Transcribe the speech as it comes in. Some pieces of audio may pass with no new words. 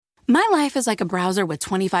My life is like a browser with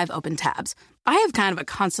 25 open tabs. I have kind of a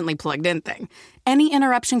constantly plugged in thing. Any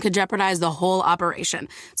interruption could jeopardize the whole operation.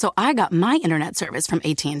 So I got my internet service from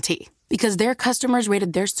AT&T. Because their customers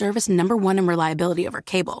rated their service #1 in reliability over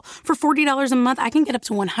cable. For $40 a month, I can get up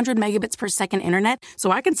to 100 megabits per second internet,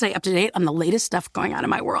 so I can stay up to date on the latest stuff going on in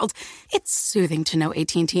my world. It's soothing to know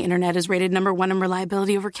AT&T Internet is rated #1 in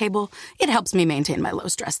reliability over cable. It helps me maintain my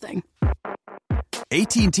low-stress thing.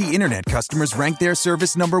 AT&T Internet customers rank their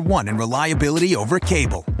service #1 in reliability over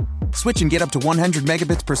cable. Switch and get up to 100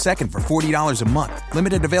 megabits per second for $40 a month.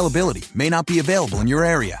 Limited availability. May not be available in your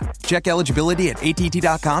area. Check eligibility at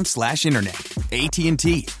att.com/internet.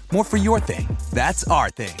 AT&T. More for your thing. That's our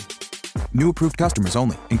thing. New approved customers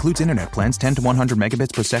only. Includes internet plans 10 to 100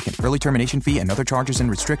 megabits per second. Early termination fee and other charges and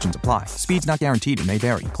restrictions apply. Speeds not guaranteed and may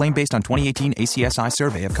vary. Claim based on 2018 ACSI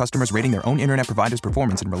survey of customers rating their own internet provider's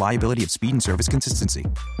performance and reliability of speed and service consistency.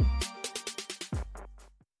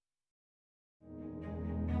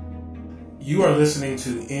 You are listening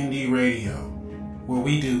to Indie Radio, where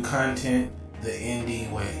we do content the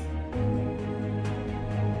indie way.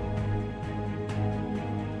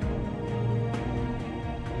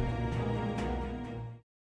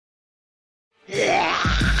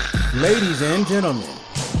 Ladies and gentlemen,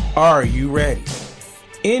 are you ready?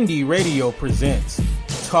 Indie Radio presents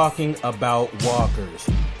Talking About Walkers,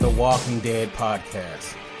 the Walking Dead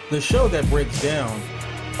podcast, the show that breaks down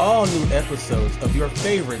all new episodes of your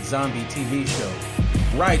favorite zombie TV show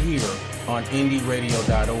right here on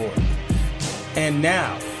indieradio.org. And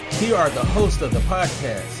now, here are the hosts of the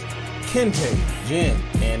podcast, Kente, Jen,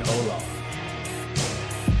 and Olaf.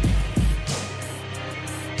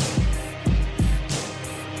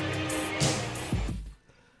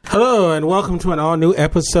 Hello, and welcome to an all-new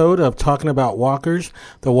episode of Talking About Walkers,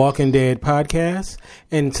 the Walking Dead podcast.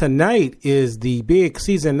 And tonight is the big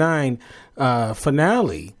Season 9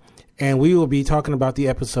 finale, and we will be talking about the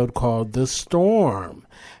episode called The Storm.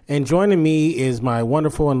 And joining me is my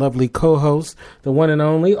wonderful and lovely co-host, the one and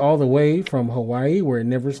only, all the way from Hawaii, where it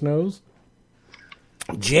never snows,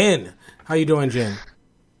 Jen. How you doing, Jen?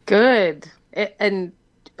 Good. It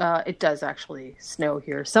does actually snow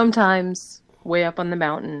here. Sometimes way up on the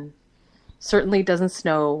mountain. Certainly doesn't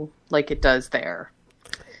snow like it does there.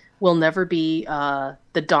 We'll never be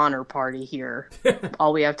the Donner Party here.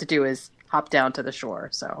 All we have to do is hop down to the shore.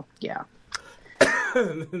 So, yeah.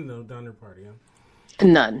 No Donner Party, huh?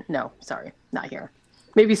 None. No, sorry. Not here.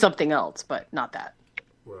 Maybe something else, but not that.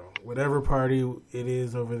 Well, whatever party it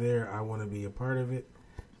is over there, I want to be a part of it.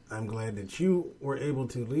 I'm glad that you were able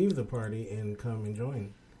to leave the party and come and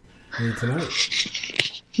join me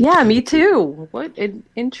tonight. Yeah, me too. What an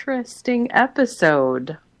interesting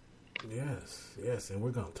episode. Yes, and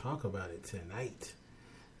we're going to talk about it tonight.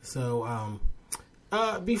 So,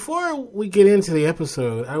 before we get into the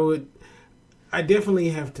episode, I definitely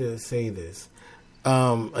have to say this.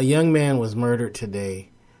 A young man was murdered today,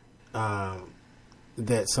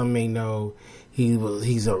 that some may know.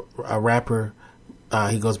 He's a rapper.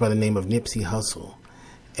 He goes by the name of Nipsey Hussle,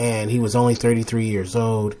 and he was only 33 years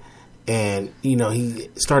old. And, he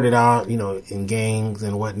started out, in gangs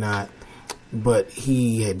and whatnot, but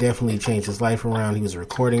he had definitely changed his life around. He was a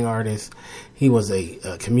recording artist. He was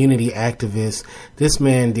a community activist. This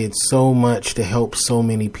man did so much to help so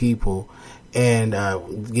many people, and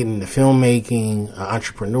getting into filmmaking,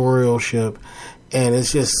 entrepreneurship. And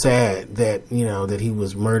it's just sad that, that he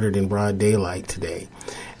was murdered in broad daylight today.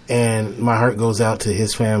 And my heart goes out to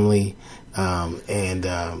his family.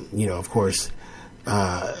 Of course,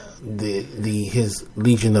 his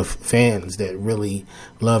legion of fans that really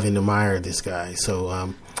love and admire this guy.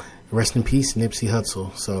 So, rest in peace, Nipsey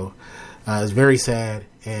Hussle. So, it's very sad,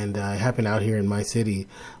 and it happened out here in my city,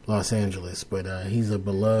 Los Angeles. But he's a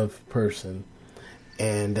beloved person,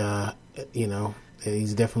 and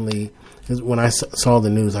he's definitely. When I saw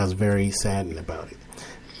the news, I was very saddened about it.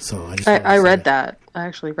 So I read that. I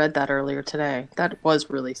actually read that earlier today. That was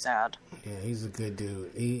really sad. Yeah, he's a good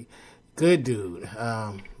dude. Good dude.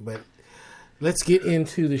 But let's get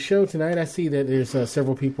into the show tonight. I see that there's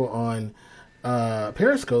several people on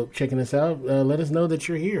Periscope checking us out. Let us know that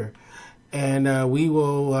you're here. And we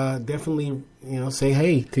will definitely, say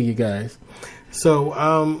hey to you guys.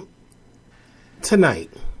 So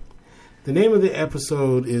tonight, the name of the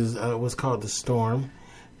episode was called The Storm.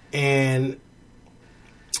 And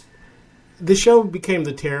the show became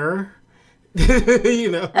The Terror.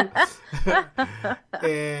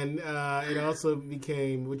 And it also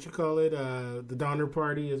became what you call it, the Donner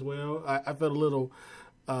Party as well. I felt a little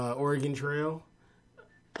Oregon Trail,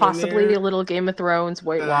 possibly a little Game of Thrones,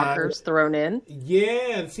 White Walkers thrown in.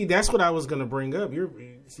 Yeah, see, that's what I was going to bring up. We're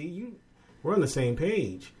on the same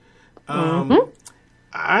page.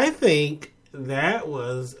 I think that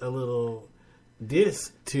was a little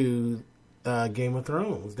diss to Game of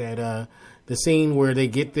Thrones. That the scene where they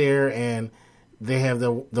get there and they have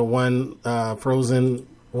the one frozen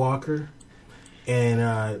walker, and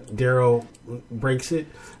Daryl breaks it.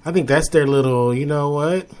 I think that's their little, you know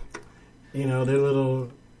what? Their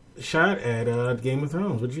little shot at Game of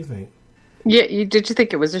Thrones. What do you think? Yeah, did you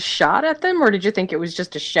think it was a shot at them, or did you think it was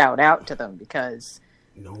just a shout out to them? Because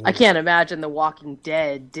I can't imagine The Walking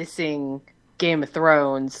Dead dissing Game of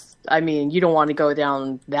Thrones. I mean, you don't want to go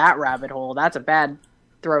down that rabbit hole. That's a bad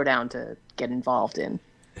throwdown to get involved in.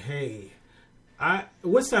 Hey,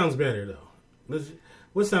 what sounds better though?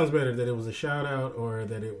 What sounds better, that it was a shout out or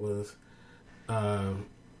that it was,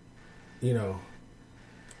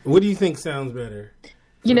 what do you think sounds better?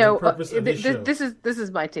 This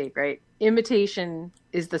is my take, right? Imitation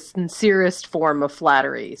is the sincerest form of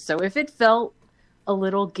flattery. So if it felt a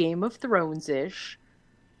little Game of Thrones-ish,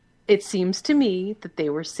 it seems to me that they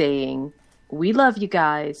were saying, we love you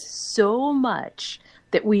guys so much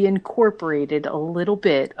that we incorporated a little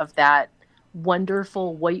bit of that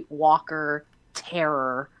wonderful White Walker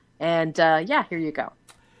terror. And here you go.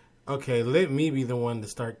 Okay, let me be the one to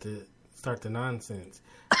start the nonsense.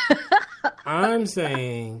 I'm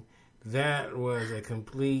saying that was a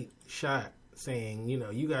complete shot, saying,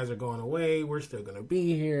 you guys are going away, we're still going to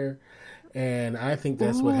be here, and I think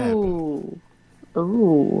that's what happened.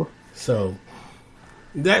 Ooh. So,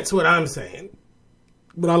 that's what I'm saying.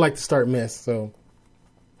 But I like to start mess, so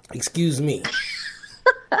excuse me.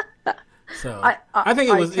 So, I think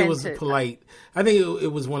it was polite. I think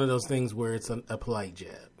it was one of those things where it's a polite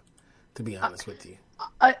jab, to be honest with you.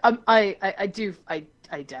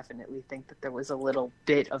 I definitely think that there was a little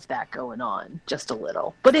bit of that going on, just a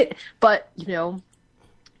little. But it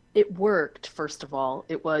worked. First of all,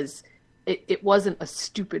 it wasn't a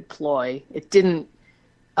stupid ploy. It didn't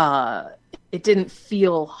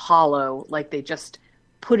feel hollow, like they just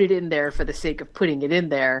put it in there for the sake of putting it in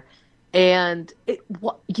there. And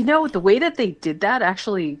the way that they did that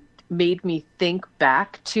actually made me think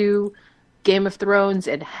back to Game of Thrones,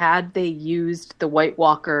 and had they used the White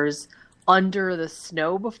Walkers under the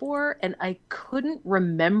snow before, and I couldn't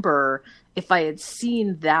remember if I had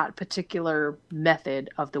seen that particular method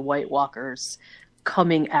of the White Walkers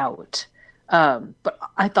coming out. But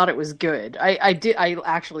I thought it was good. I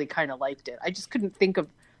actually kind of liked it. I just couldn't think of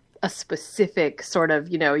a specific sort of,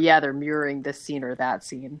 they're mirroring this scene or that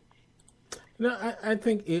scene. No, I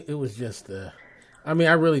think it was just I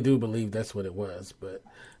really do believe that's what it was, but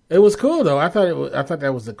it was cool though. I thought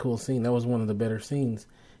that was a cool scene. That was one of the better scenes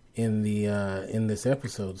in this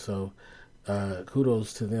episode. So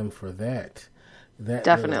kudos to them for that.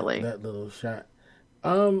 Definitely. That little shot.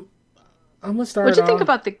 I'm gonna start. What'd you think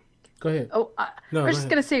about the? Go ahead. I was just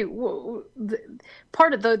gonna say,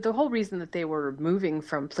 part of the whole reason that they were moving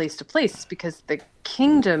from place to place is because the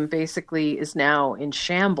kingdom basically is now in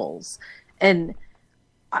shambles, and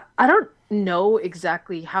I don't know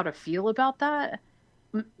exactly how to feel about that.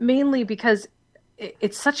 Mainly because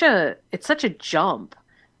it's such a jump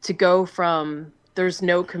to go from there's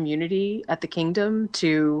no community at the kingdom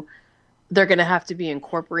to they're going to have to be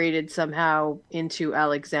incorporated somehow into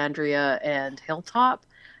Alexandria and Hilltop.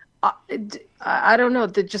 I don't know,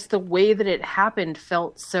 just the way that it happened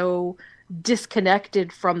felt so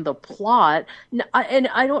disconnected from the plot. And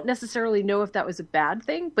I don't necessarily know if that was a bad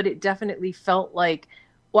thing, but it definitely felt like,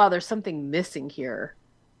 wow, there's something missing here.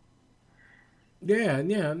 Yeah.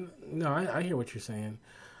 No, I hear what you're saying.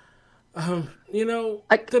 Can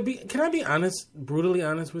I be honest, brutally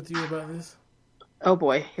honest with you about this? Oh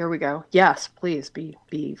boy, here we go. Yes, please be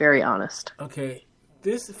very honest. Okay,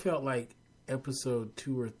 this felt like episode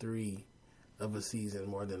 2 or 3 of a season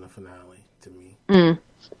more than a finale to me.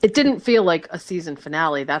 It didn't feel like a season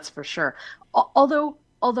finale, that's for sure. Although,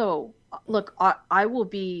 look, I will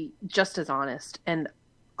be just as honest, and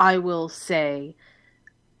I will say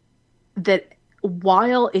that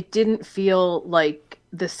while it didn't feel like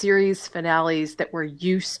the season finales that we're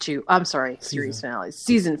used to,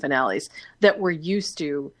 season finales that we're used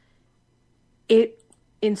to, it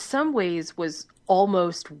in some ways was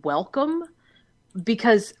almost welcome,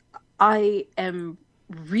 because I am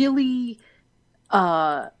really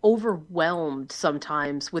overwhelmed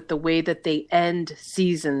sometimes with the way that they end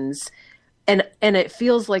seasons. And it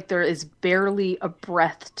feels like there is barely a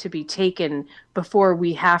breath to be taken before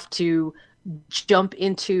we have to jump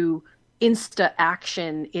into insta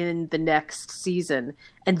action in the next season.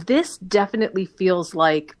 And this definitely feels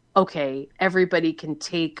like, okay, everybody can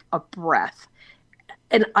take a breath.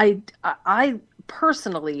 And I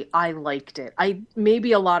personally, I liked it.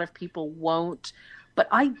 Maybe a lot of people won't, but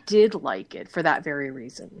I did like it for that very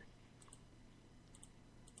reason.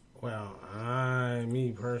 Well,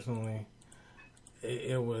 me personally,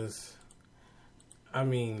 it was. I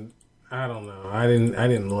mean, I don't know. I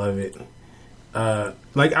didn't love it.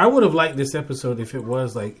 Like, I would have liked this episode if it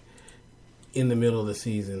was like in the middle of the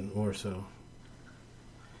season more so.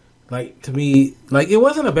 Like, to me, like, it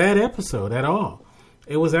wasn't a bad episode at all.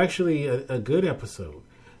 It was actually a good episode,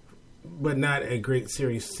 but not a great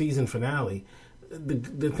season finale.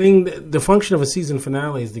 The function of a season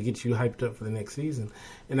finale is to get you hyped up for the next season,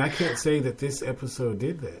 and I can't say that this episode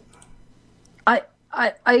did that.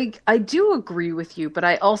 I do agree with you, but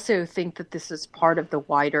I also think that this is part of the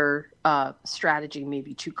wider strategy,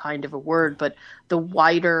 maybe too kind of a word, but the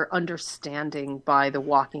wider understanding by The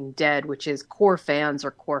Walking Dead, which is core fans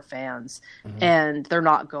are core fans, and they're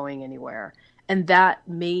not going anywhere. And that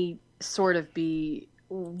may sort of be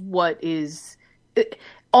what is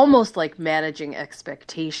almost like managing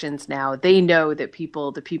expectations now. They know that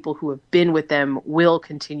the people who have been with them will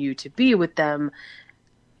continue to be with them,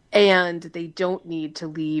 and they don't need to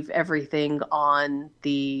leave everything on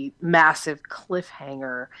the massive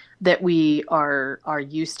cliffhanger that we are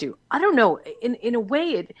used to. I don't know. In a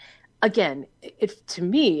way, to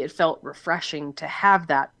me, it felt refreshing to have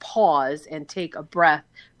that pause and take a breath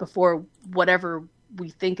before whatever we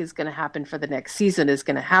think is going to happen for the next season is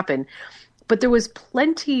going to happen. But there was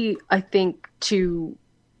plenty, I think, to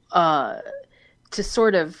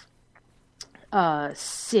sort of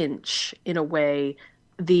cinch, in a way,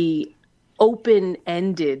 the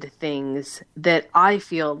open-ended things that I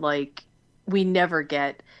feel like we never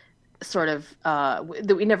get sort of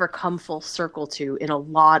that we never come full circle to in a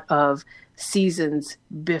lot of seasons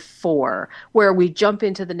before, where we jump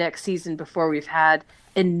into the next season before we've had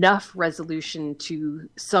enough resolution to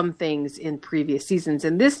some things in previous seasons.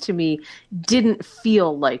 And this, to me, didn't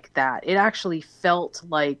feel like that. It actually felt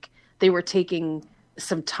like they were taking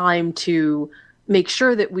some time to make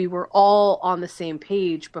sure that we were all on the same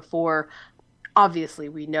page before. Obviously,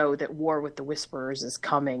 we know that War with the Whisperers is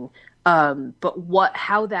coming. But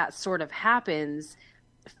how that sort of happens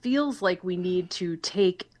feels like we need to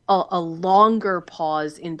take a longer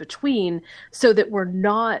pause in between so that we're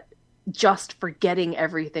not just forgetting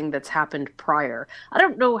everything that's happened prior. I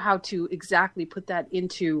don't know how to exactly put that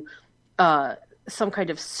into some kind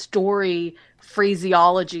of story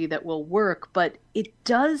phraseology that will work, but it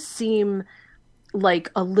does seem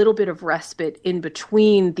like a little bit of respite in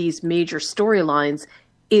between these major storylines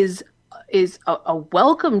is a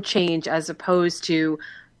welcome change, as opposed to,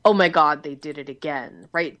 oh my God, they did it again,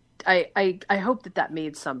 right? I hope that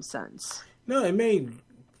made some sense. No, it made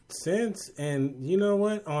sense, and you know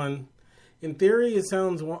what? In theory, it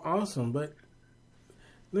sounds awesome, but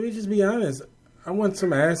let me just be honest. I want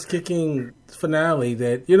some ass-kicking finale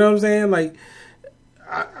that, you know what I'm saying? Like,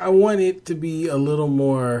 I want it to be a little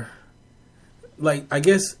more. Like, I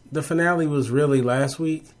guess the finale was really last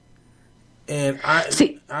week, and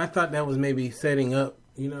I thought that was maybe setting up,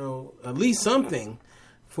 at least something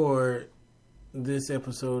for this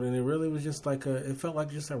episode, and it really was just it felt like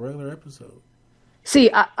just a regular episode.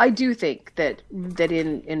 See, I do think that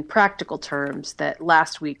in practical terms, that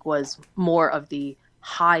last week was more of the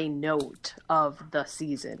high note of the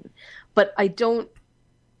season, but I don't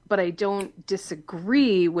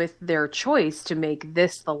disagree with their choice to make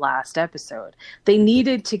this the last episode. They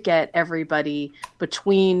needed to get everybody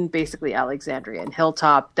between basically Alexandria and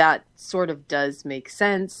Hilltop. That sort of does make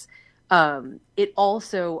sense. It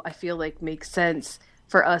also, I feel like, makes sense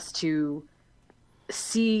for us to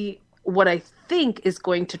see what I think is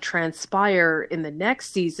going to transpire in the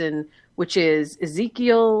next season, which is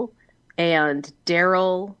Ezekiel and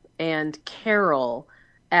Daryl and Carol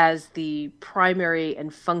as the primary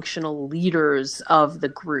and functional leaders of the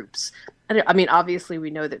groups. I mean, obviously we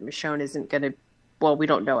know that Michonne isn't going to, well, we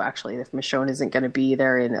don't know actually if Michonne isn't going to be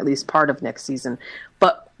there in at least part of next season,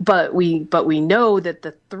 but we know that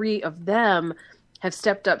the three of them have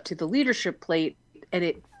stepped up to the leadership plate,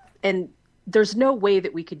 and there's no way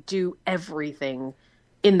that we could do everything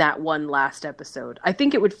in that one last episode. I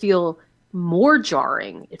think it would feel more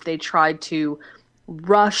jarring if they tried to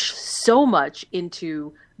rush so much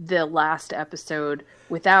into the last episode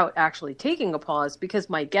without actually taking a pause, because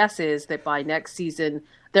my guess is that by next season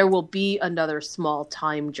there will be another small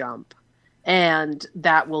time jump, and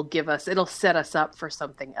that will it'll set us up for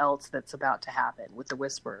something else that's about to happen with the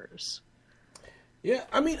Whisperers. Yeah,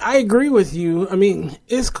 I mean, I agree with you. I mean,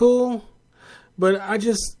 it's cool, but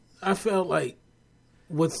I felt like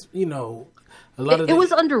what's, a A lot of it was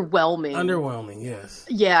underwhelming. Underwhelming, yes.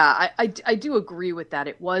 Yeah, I do agree with that.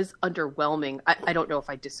 It was underwhelming. I don't know if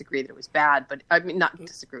I disagree that it was bad, but I mean, not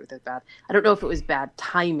disagree with it bad. I don't know if it was bad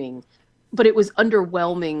timing, but it was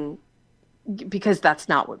underwhelming because that's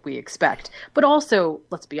not what we expect. But also,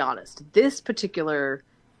 let's be honest, this particular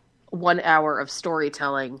 1 hour of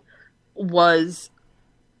storytelling was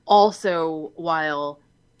also, while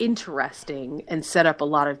interesting and set up a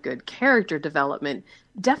lot of good character development,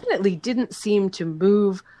 definitely didn't seem to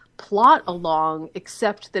move plot along,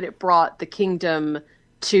 except that it brought the kingdom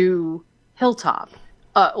to Hilltop,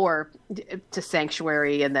 or to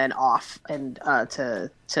Sanctuary, and then off and to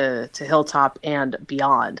Hilltop and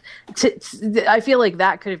beyond. I feel like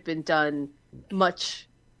that could have been done much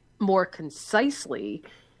more concisely,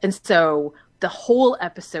 and so the whole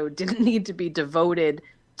episode didn't need to be devoted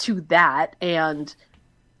to that. And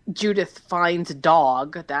Judith finds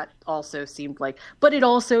dog. That also seemed like, but it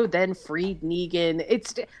also then freed Negan.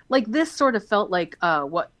 It's like this sort of felt like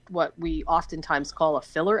what we oftentimes call a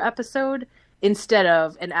filler episode instead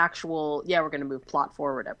of an actual, we're going to move plot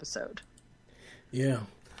forward episode. Yeah,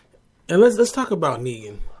 and let's talk about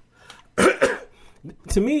Negan.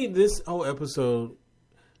 To me, this whole episode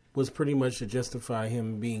was pretty much to justify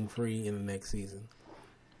him being free in the next season.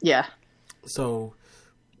 Yeah. So,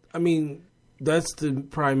 I mean, that's the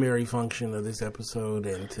primary function of this episode,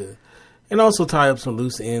 and also tie up some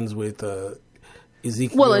loose ends with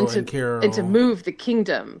Ezekiel and Carol. And to move the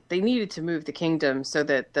kingdom. They needed to move the kingdom so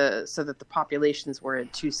that the populations were in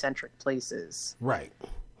two centric places. Right.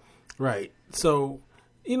 So,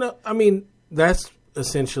 I mean, that's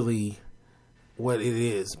essentially what it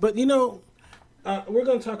is. But, we're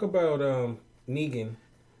going to talk about Negan.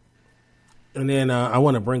 And then I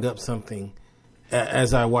want to bring up something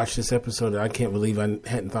as I watched this episode that I can't believe I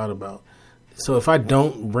hadn't thought about. So if I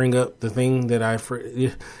don't bring up the thing that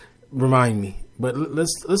remind me. But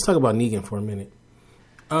let's talk about Negan for a minute.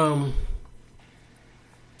 I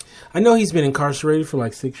know he's been incarcerated for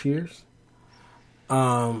like 6 years.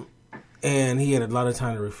 And he had a lot of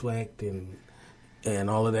time to reflect and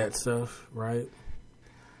all of that stuff, right?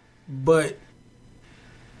 But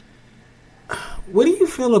what do you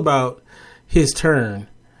feel about his turn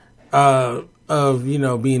of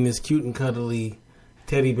being this cute and cuddly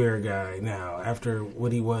teddy bear guy now after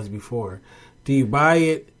what he was before? Do you buy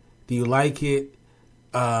it? Do you like it?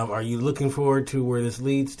 Are you looking forward to where this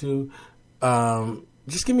leads to?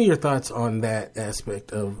 Just give me your thoughts on that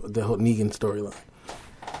aspect of the whole Negan storyline.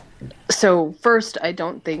 So first, I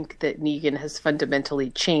don't think that Negan has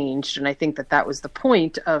fundamentally changed, and I think that was the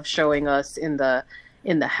point of showing us in the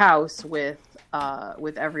house with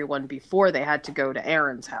everyone before they had to go to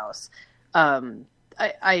Aaron's house.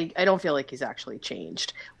 I don't feel like he's actually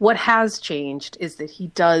changed. What has changed is that he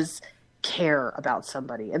does care about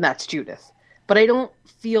somebody, and that's Judith. But I don't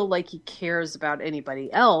feel like he cares about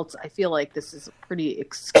anybody else. I feel like this is a pretty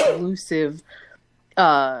exclusive,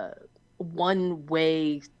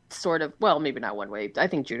 one-way sort of, well, maybe not one way. I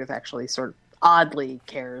think Judith actually sort of oddly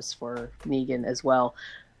cares for Negan as well.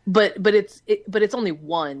 But it's only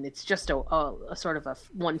one. It's just a sort of a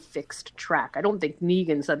one fixed track. I don't think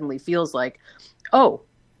Negan suddenly feels like, oh,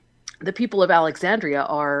 the people of Alexandria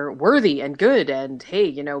are worthy and good, and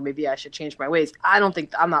hey, maybe I should change my ways. I'm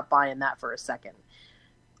not buying that for a second.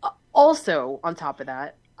 Also, on top of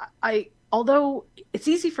that, although it's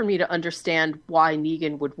easy for me to understand why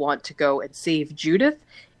Negan would want to go and save Judith,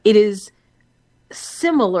 it is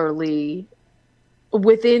similarly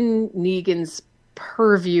within Negan's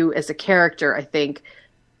purview as a character, I think,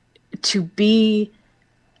 to be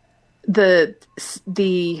the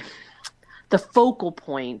focal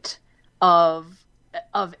point of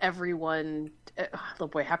everyone. Oh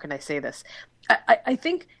boy, how can I say this? I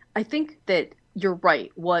think that you're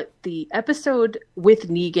right. What the episode with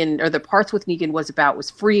Negan, or the parts with Negan, was about was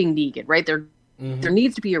freeing Negan, right? There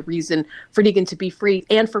needs to be a reason for Negan to be free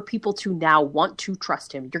and for people to now want to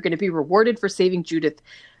trust him. You're going to be rewarded for saving Judith,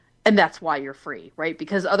 and that's why you're free, right?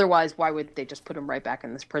 Because otherwise, why would they just put him right back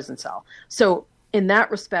in this prison cell? So in that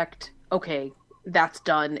respect, okay, that's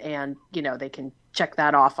done, and they can check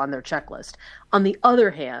that off on their checklist. On the other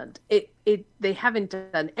hand, they haven't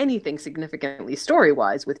done anything significantly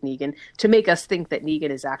story-wise with Negan to make us think that Negan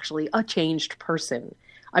is actually a changed person.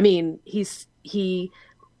 I mean,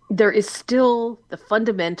 there is still the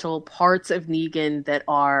fundamental parts of Negan that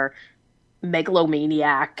are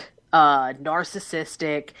megalomaniac,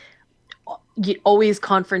 narcissistic, always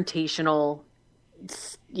confrontational,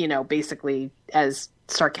 basically as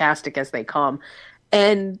sarcastic as they come.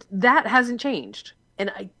 And that hasn't changed. And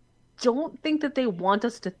I don't think that they want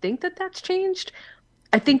us to think that that's changed.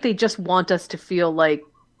 I think they just want us to feel like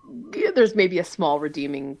there's maybe a small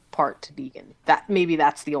redeeming part to Negan.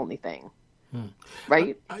 That's the only thing.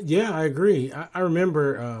 Right? Yeah, I agree. I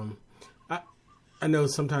remember, I know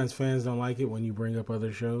sometimes fans don't like it when you bring up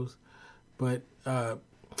other shows, but I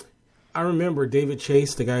remember David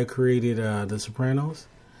Chase, the guy who created The Sopranos.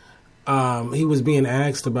 He was being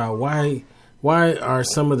asked about why are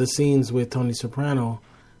some of the scenes with Tony Soprano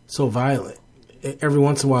so violent. Every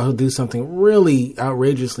once in a while, he'll do something really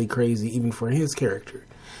outrageously crazy, even for his character.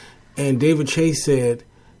 And David Chase said,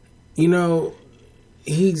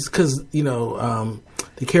 because the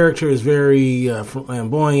character is very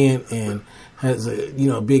flamboyant and has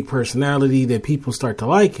a big personality that people start to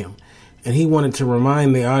like him, and he wanted to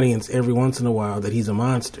remind the audience every once in a while that he's a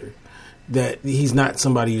monster, that he's not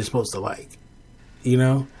somebody you're supposed to like,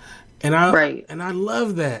 And I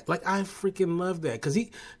love that. Like, I freaking love that because I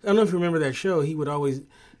don't know if you remember that show. He would always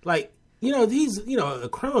he's a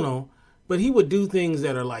criminal, but he would do things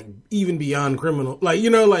that are like even beyond criminal,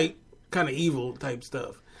 like kind of evil type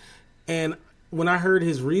stuff. And when I heard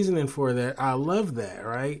his reasoning for that, I love that,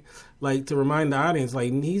 right? Like, to remind the audience,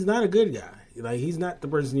 like, he's not a good guy. Like, he's not the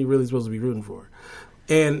person you're really supposed to be rooting for.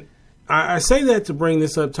 And I say that to bring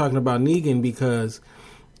this up, talking about Negan, because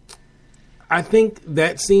I think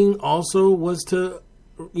that scene also was to,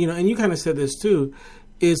 and you kind of said this too,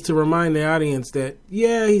 is to remind the audience that,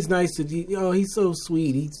 yeah, he's nice to, he's so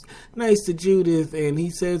sweet. He's nice to Judith, and he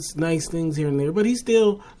says nice things here and there, but he's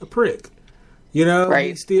still a prick.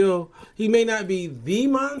 Right. He may not be the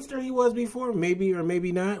monster he was before, maybe or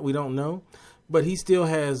maybe not, we don't know, but he still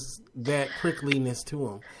has that prickliness to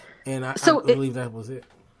him, and I believe that was it.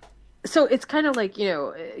 So it's kind of like,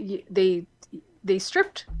 they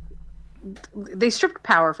stripped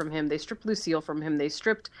power from him, they stripped Lucille from him, they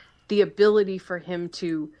stripped the ability for him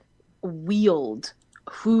to wield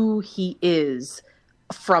who he is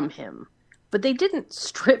from him, but they didn't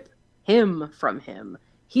strip him from him.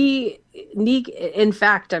 In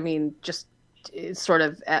fact, I mean, just sort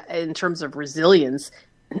of in terms of resilience,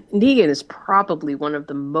 Negan is probably one of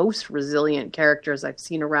the most resilient characters I've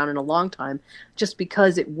seen around in a long time, just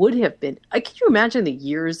because it would have been... Can you imagine the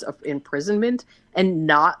years of imprisonment and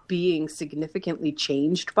not being significantly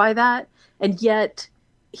changed by that? And yet,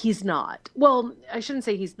 he's not. Well, I shouldn't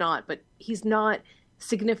say he's not, but he's not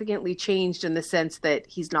significantly changed in the sense that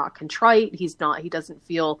he's not contrite, he doesn't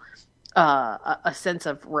feel... a sense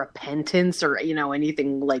of repentance or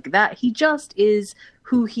anything like that. He just is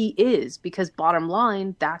who he is, because bottom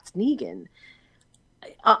line, that's Negan.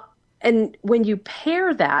 And when you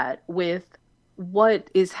pair that with what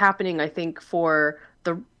is happening, I think for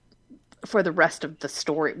the rest of the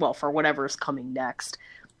story, well, for whatever's coming next,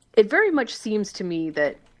 it very much seems to me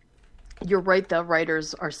that you're right. The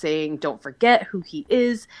writers are saying, don't forget who he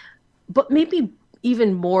is, but maybe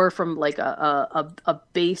even more from like a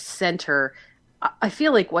base center. I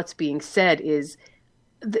feel like what's being said is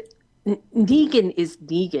Negan is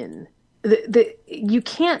Negan. You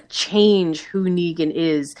can't change who Negan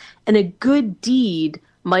is, and a good deed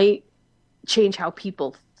might change how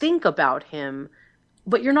people think about him,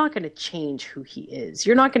 but you're not going to change who he is.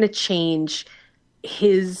 You're not going to change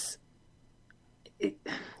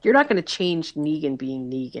you're not going to change Negan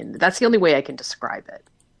being Negan. That's the only way I can describe it.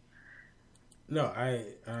 No, I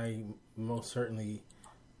most certainly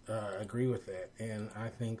agree with that, and I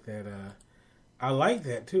think that I like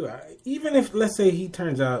that too. Even if, let's say, he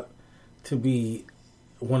turns out to be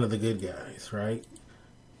one of the good guys, right,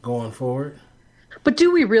 going forward. But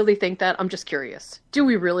do we really think that? I'm just curious. Do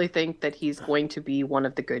we really think that he's going to be one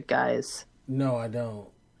of the good guys? No, I don't.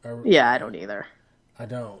 I don't either. I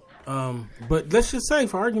don't. But let's just say,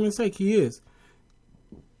 for argument's sake, he is.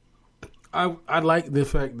 I like the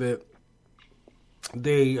fact that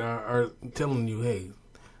they are telling you, hey,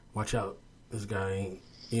 watch out, this guy ain't,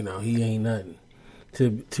 he ain't nothing.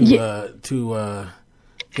 To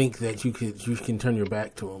think that you can turn your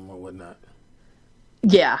back to him or whatnot.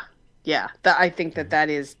 Yeah. I think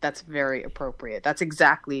that's very appropriate. That's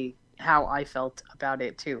exactly how I felt about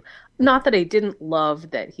it too. Not that I didn't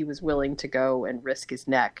love that he was willing to go and risk his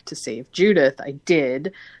neck to save Judith. I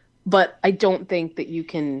did, but I don't think that you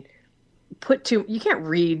can you can't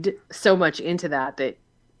read so much into that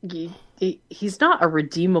he's not a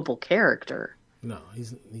redeemable character. No,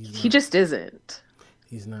 he's not. He just isn't.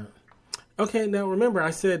 He's not. Okay, now remember I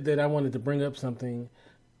said that I wanted to bring up something,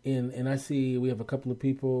 and I see we have a couple of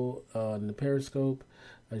people in the Periscope.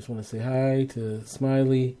 I just want to say hi to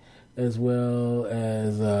Smiley as well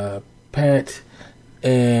as Pat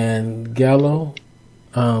and Gallo.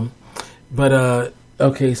 Okay,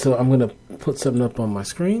 so I'm going to put something up on my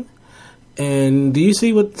screen. And do you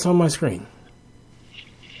see what's on my screen?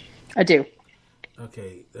 I do.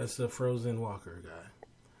 Okay, that's the frozen walker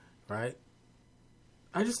guy, right?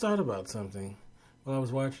 I just thought about something while I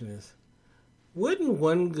was watching this. Wouldn't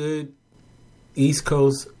one good East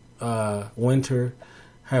Coast winter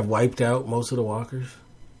have wiped out most of the walkers?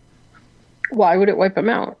 Why would it wipe them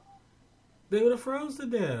out? They would have froze to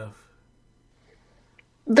death.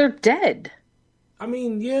 They're dead. I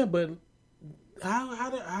mean, yeah, but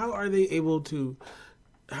how are they able to?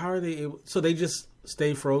 How are they able? So they just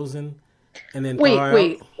stay frozen, and then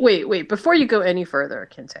wait. Before you go any further,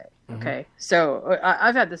 Kente. Okay, so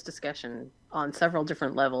I've had this discussion on several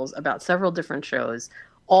different levels about several different shows,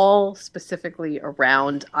 all specifically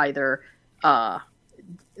around either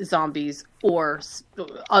zombies or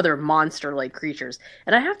other monster-like creatures.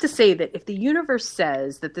 And I have to say that if the universe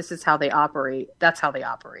says that this is how they operate, that's how they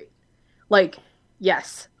operate. Like,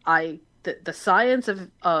 yes, the science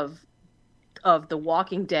of The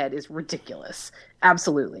Walking Dead is ridiculous,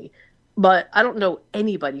 absolutely. But I don't know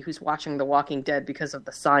anybody who's watching The Walking Dead because of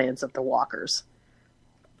the science of the walkers.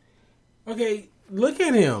 Okay, look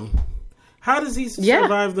at him. How does he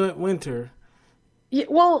survive the winter? Yeah,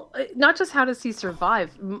 well, not just how does he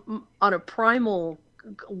survive. On a primal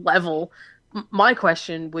level, my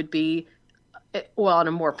question would be, well, on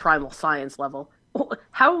a more primal science level,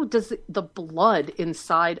 how does the blood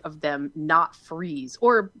inside of them not freeze?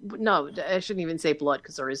 Or, no, I shouldn't even say blood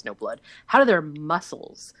because there is no blood. How do their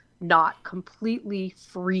muscles not completely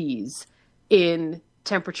freeze in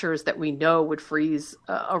temperatures that we know would freeze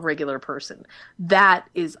a regular person? That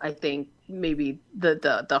is, I think, maybe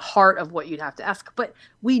the heart of what you'd have to ask. But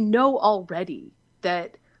we know already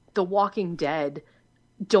that The Walking Dead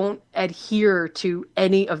don't adhere to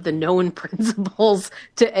any of the known principles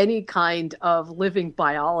to any kind of living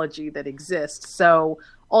biology that exists. So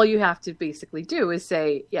all you have to basically do is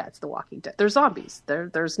say, yeah, it's The Walking Dead. They're zombies. There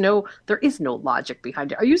is no logic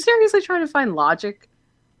behind it. Are you seriously trying to find logic?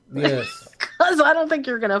 Yes. Because I don't think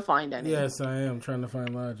you're going to find any. Yes, I am trying to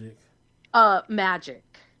find logic. Magic.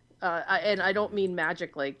 And I don't mean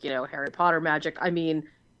magic like, Harry Potter magic. I mean,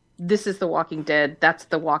 this is The Walking Dead. That's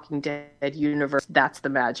The Walking Dead universe. That's the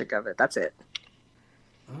magic of it. That's it.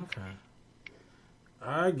 Okay.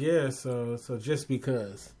 I guess so. So just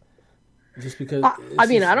because. I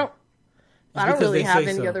mean, I don't really have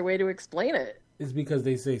any other way to explain it. It's because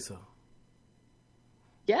they say so.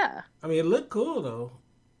 Yeah. I mean, it looked cool though.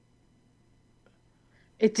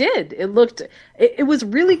 It did. It was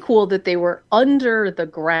really cool that they were under the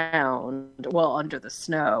ground, well, under the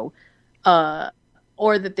snow,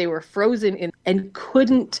 or that they were frozen in and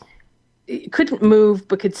couldn't move,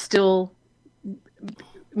 but could still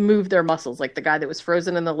move their muscles, like the guy that was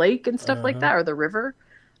frozen in the lake and stuff like that, or the river.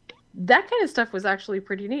 That kind of stuff was actually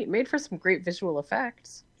pretty neat. Made for some great visual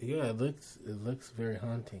effects. Yeah, it looks very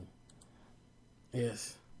haunting.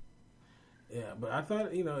 Yes. Yeah, but I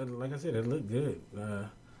thought, like I said, it looked good.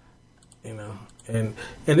 And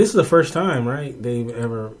this is the first time, right? They've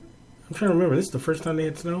ever. I'm trying to remember. This is the first time they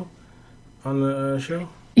had snow on the show.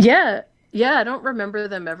 Yeah. I don't remember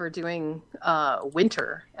them ever doing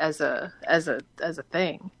winter as a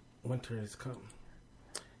thing. Winter has come.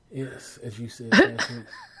 Yes, as you said last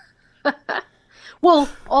week. Well,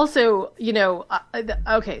 also,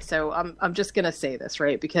 okay, so I'm just gonna say this,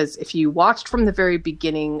 right? Because if you watched from the very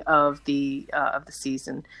beginning of the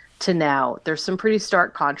season to now, there's some pretty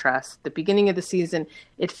stark contrasts. The beginning of the season,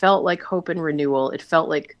 it felt like hope and renewal. It felt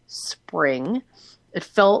like spring. It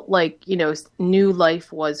felt like new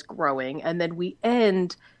life was growing, and then we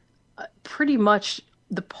end pretty much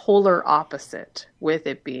the polar opposite, with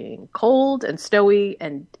it being cold and snowy,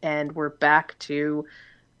 and we're back to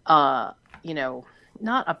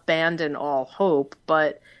not abandon all hope,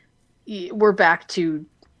 but we're back to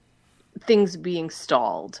things being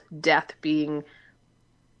stalled, death being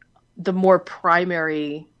the more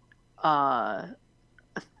primary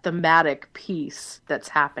thematic piece that's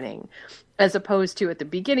happening, as opposed to at the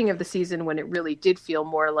beginning of the season when it really did feel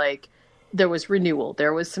more like there was renewal,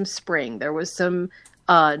 there was some spring, there was some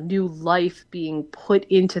new life being put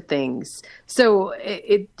into things. So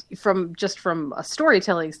it from a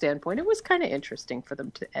storytelling standpoint, it was kind of interesting for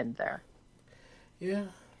them to end there. Yeah,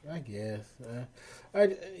 I guess.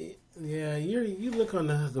 You look on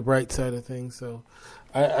the bright side of things, so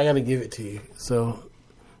I got to give it to you. So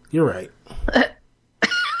you're right.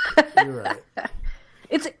 You're right.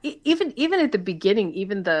 It's even at the beginning,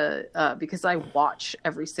 even the because I watch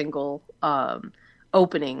every single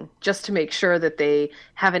opening just to make sure that they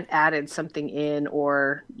haven't added something in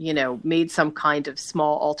or made some kind of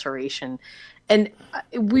small alteration. And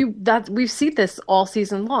we've seen this all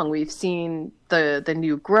season long. We've seen the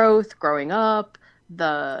new growth growing up,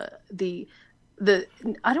 the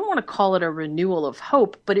I don't want to call it a renewal of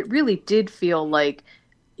hope, but it really did feel like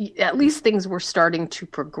at least things were starting to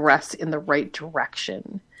progress in the right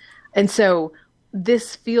direction. And so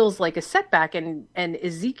this feels like a setback, and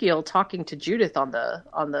Ezekiel talking to Judith on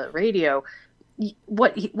the radio,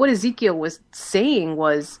 what Ezekiel was saying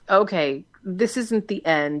was, okay, this isn't the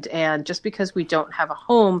end, and just because we don't have a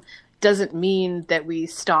home doesn't mean that we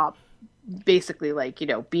stop basically, like,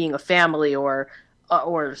 being a family or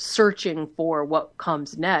searching for what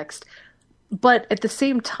comes next. But at the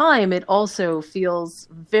same time, it also feels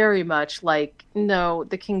very much like, no,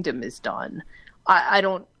 the kingdom is done. I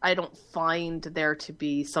don't find there to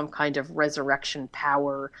be some kind of resurrection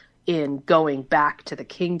power in going back to the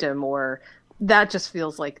kingdom, or that just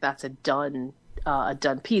feels like that's a done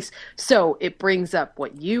piece. So it brings up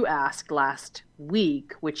what you asked last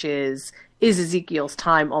week, which is Ezekiel's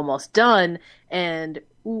time almost done? And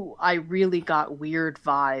I really got weird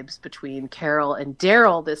vibes between Carol and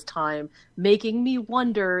Daryl this time, making me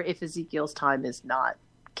wonder if Ezekiel's time is not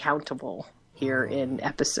countable here in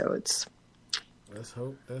episodes. Let's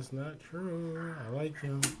hope that's not true. I like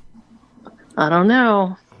him. I don't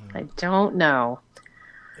know. I don't know.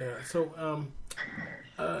 Yeah. So,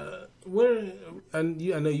 I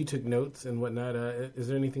know you took notes and whatnot. Is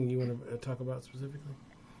there anything you want to talk about specifically?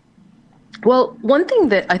 Well, one thing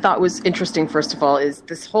that I thought was interesting, first of all, is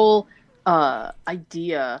this whole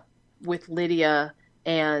idea with Lydia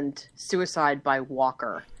and suicide by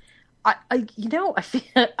Walker. I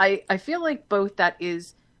feel like both that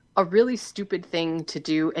is a really stupid thing to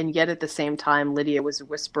do, and yet at the same time, Lydia was a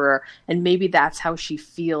whisperer, and maybe that's how she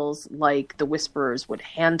feels like the whisperers would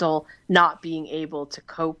handle not being able to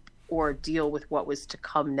cope or deal with what was to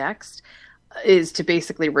come next, is to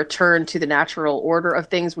basically return to the natural order of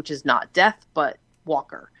things, which is not death, but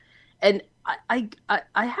Walker. And I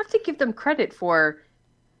have to give them credit for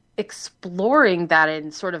exploring that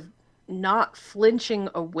and sort of not flinching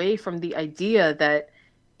away from the idea that,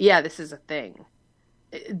 yeah, this is a thing.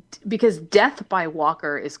 Because death by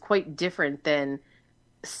Walker is quite different than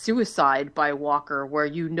suicide by Walker, where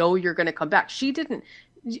you're going to come back.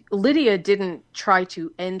 Lydia didn't try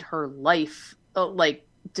to end her life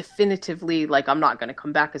definitively, like, I'm not going to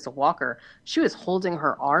come back as a Walker. She was holding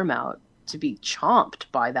her arm out to be chomped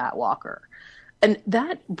by that Walker. And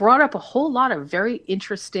that brought up a whole lot of very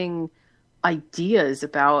interesting ideas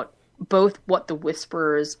about both what the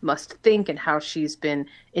Whisperers must think and how she's been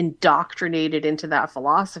indoctrinated into that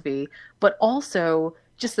philosophy, but also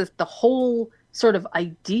just the whole sort of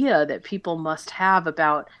idea that people must have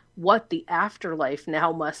about what the afterlife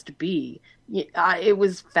now must be. It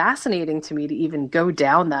was fascinating to me to even go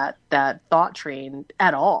down that thought train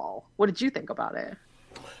at all. What did you think about it?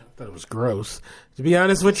 I thought it was gross. To be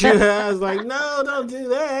honest with you, I was like, no, don't do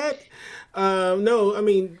that. No, I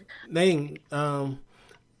mean, dang.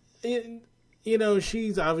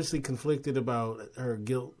 She's obviously conflicted about her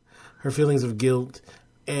guilt, her feelings of guilt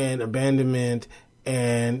and abandonment,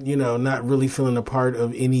 and, not really feeling a part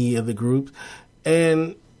of any of the groups.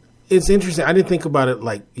 And it's interesting. I didn't think about it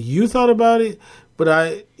like you thought about it, but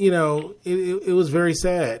it was very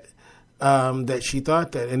sad that she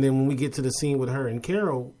thought that. And then when we get to the scene with her and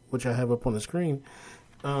Carol, which I have up on the screen,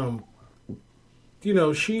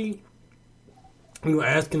 she,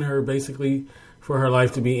 asking her basically for her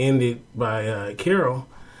life to be ended by Carol,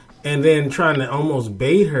 and then trying to almost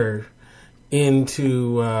bait her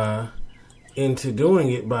into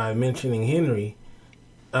doing it by mentioning Henry.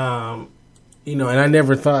 And I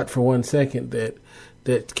never thought for one second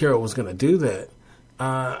that Carol was going to do that.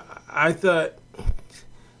 I thought,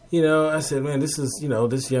 I said, man, this is,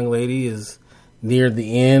 this young lady is near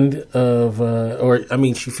the end of,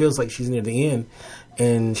 she feels like she's near the end,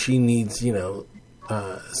 and she needs,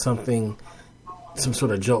 some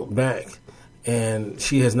sort of jolt back, and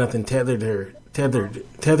she has nothing tethering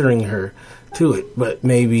her to it, but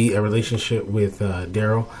maybe a relationship with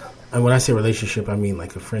Daryl. And when I say relationship, I mean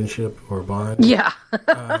like a friendship or a bond. Yeah.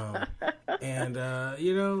 To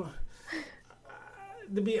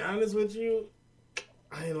be honest with you,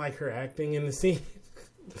 I didn't like her acting in the scene.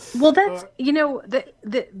 Well, that's,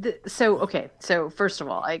 so first of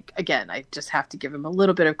all, I just have to give him a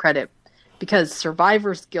little bit of credit, because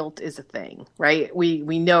survivor's guilt is a thing, right?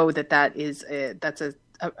 We know that is that's a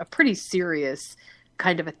pretty serious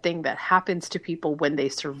kind of a thing that happens to people when they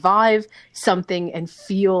survive something and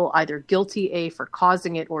feel either guilty, A, for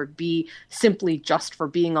causing it, or B, simply just for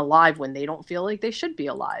being alive when they don't feel like they should be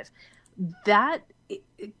alive. That,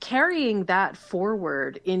 carrying that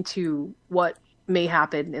forward into what may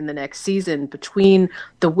happen in the next season between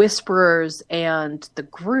the Whisperers and the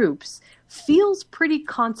groups, feels pretty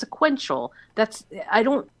consequential. I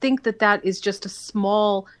don't think that is just a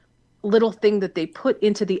small little thing that they put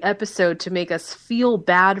into the episode to make us feel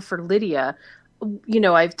bad for Lydia.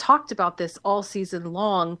 I've talked about this all season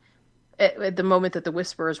long at the moment that the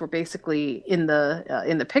Whisperers were basically in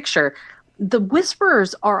the picture. The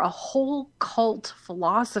Whisperers are a whole cult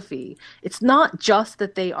philosophy. It's not just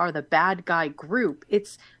that they are the bad guy group.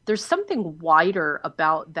 There's something wider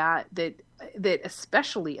about that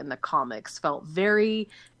especially in the comics felt very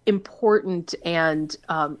important and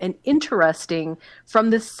interesting from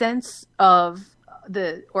the sense of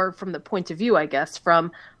from the point of view, I guess,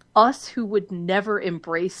 from us who would never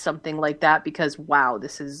embrace something like that because, wow,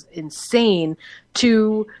 this is insane,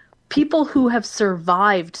 to people who have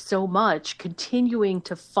survived so much continuing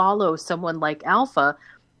to follow someone like Alpha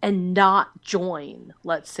and not join,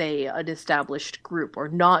 let's say, an established group or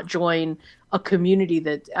not join a community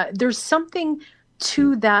that there's something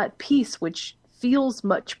to that piece which feels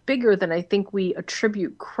much bigger than I think we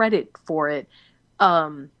attribute credit for it.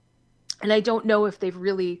 And I don't know if they've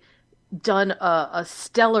really done a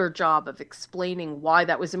stellar job of explaining why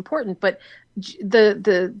that was important, but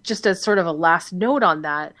the just as sort of a last note on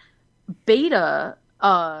that, Beta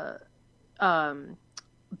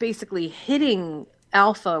basically hitting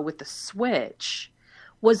Alpha with the switch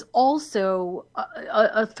was also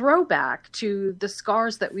a throwback to the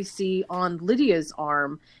scars that we see on Lydia's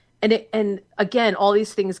arm. And again, all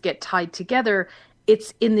these things get tied together.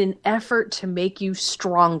 It's in an effort to make you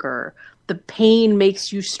stronger. The pain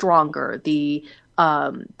makes you stronger. The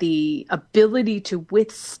ability to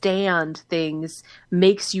withstand things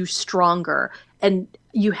makes you stronger. And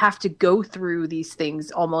you have to go through these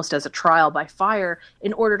things almost as a trial by fire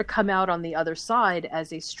in order to come out on the other side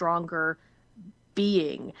as a stronger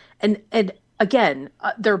being. And again,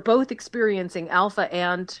 they're both experiencing, Alpha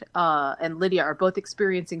and Lydia are both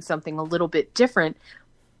experiencing something a little bit different,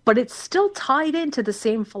 but it's still tied into the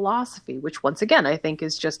same philosophy, which once again, I think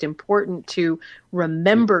is just important to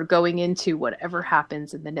remember going into whatever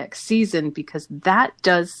happens in the next season, because that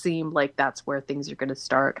does seem like that's where things are going to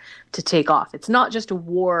start to take off. It's not just a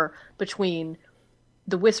war between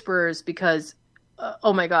the Whisperers because,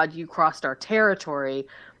 oh my God, you crossed our territory.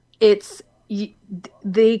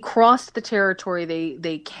 They crossed the territory.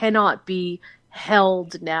 They cannot be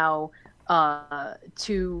held now and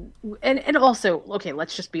also, okay,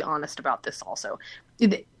 let's just be honest about this also.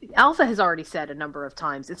 Alpha has already said a number of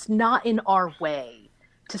times, it's not in our way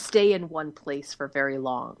to stay in one place for very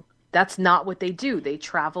long. That's not what they do. They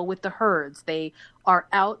travel with the herds. They are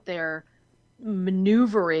out there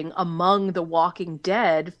maneuvering among the walking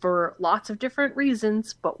dead for lots of different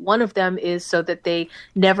reasons, but one of them is so that they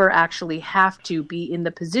never actually have to be in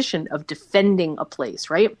the position of defending a place,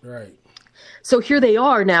 right? Right. So here they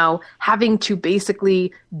are now having to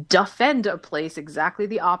basically defend a place, exactly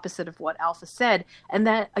the opposite of what Alpha said. And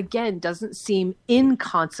that, again, doesn't seem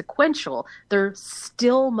inconsequential. There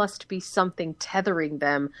still must be something tethering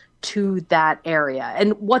them to that area.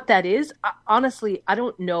 And what that is, honestly, I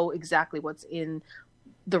don't know exactly what's in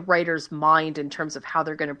the writer's mind in terms of how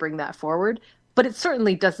they're going to bring that forward. But it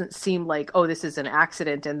certainly doesn't seem like, oh, this is an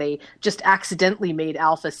accident and they just accidentally made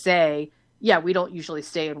Alpha say, yeah, we don't usually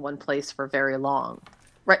stay in one place for very long.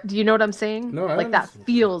 Right? Do you know what I'm saying? No, that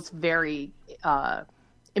feels very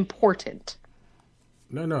important.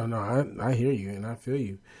 No. I hear you and I feel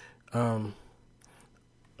you.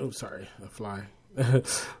 Sorry, a fly.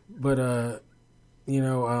 But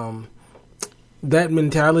that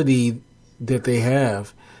mentality that they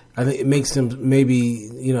have, I think it makes them maybe,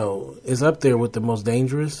 is up there with the most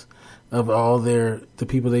dangerous of all the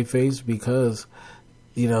people they face, because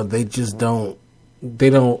they just don't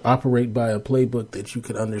operate by a playbook that you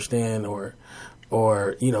could understand or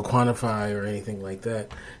quantify or anything like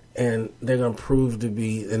that. And they're going to prove to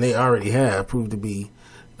be, and they already have proved to be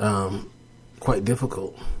quite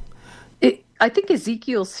difficult. I think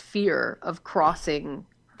Ezekiel's fear of crossing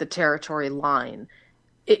the territory line,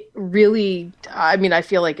 it really, I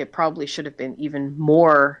feel like it probably should have been even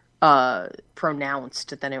more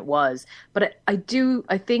pronounced than it was. But I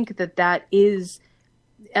think that is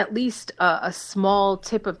at least a small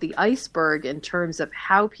tip of the iceberg in terms of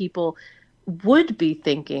how people would be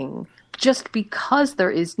thinking, just because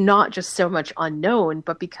there is not just so much unknown,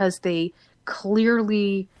 but because they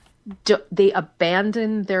clearly they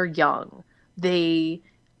abandon their young. They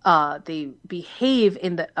behave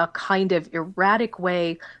in a kind of erratic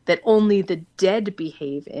way that only the dead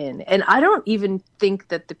behave in. And I don't even think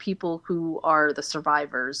that the people who are the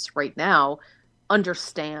survivors right now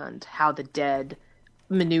understand how the dead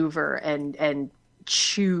maneuver and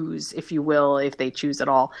choose, if you will, if they choose at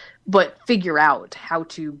all, but figure out how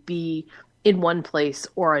to be in one place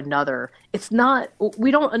or another.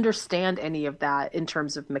 We don't understand any of that in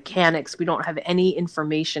terms of mechanics. We don't have any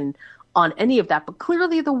information on any of that, but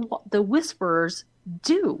clearly the Whisperers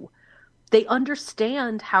do. They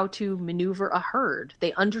understand how to maneuver a herd.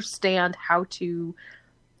 They understand how to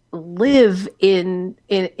live in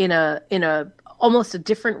a almost a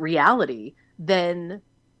different reality than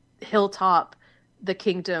Hilltop, the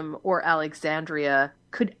Kingdom, or Alexandria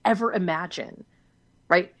could ever imagine.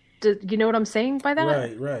 Right? Do you know what I'm saying by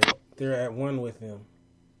that? Right. They're at one with him.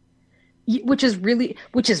 Which is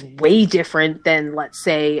way different than, let's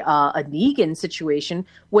say, a Negan situation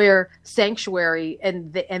where Sanctuary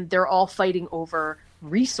and they're all fighting over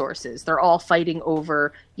resources. They're all fighting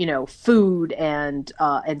over, food and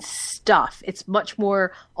stuff. It's much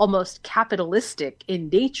more almost capitalistic in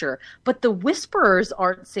nature. But the Whisperers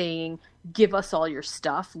aren't saying, give us all your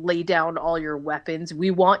stuff, lay down all your weapons,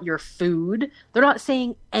 we want your food. They're not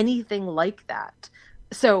saying anything like that.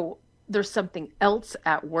 So there's something else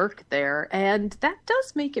at work there, and that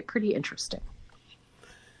does make it pretty interesting.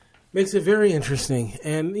 Makes it very interesting.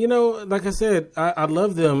 And, like I said, I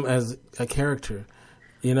love them as a character,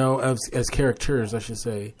 as characters, I should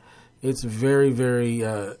say. It's very, very,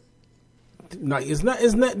 it's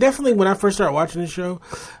not definitely when I first started watching the show,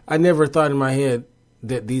 I never thought in my head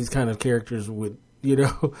that these kind of characters would,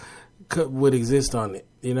 would exist on it,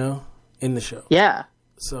 in the show. Yeah.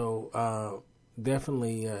 So,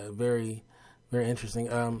 definitely very, very interesting.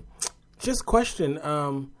 Just question,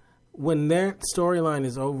 when that storyline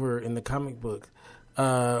is over in the comic book,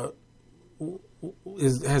 has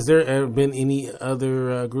there ever been any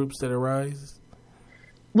other groups that arise?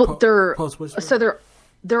 Well,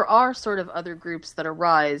 there are sort of other groups that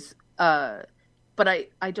arise, but I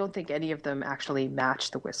don't think any of them actually match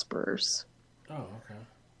the Whisperers. Oh,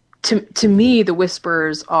 okay. To me, the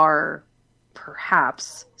Whisperers are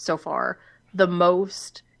perhaps so far the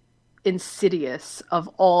most insidious of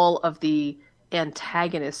all of the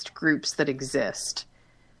antagonist groups that exist.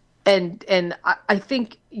 And I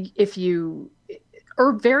think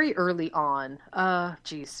very early on,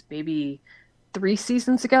 maybe 3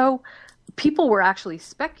 seasons ago, people were actually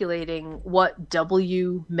speculating what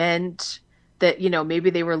W meant, that, maybe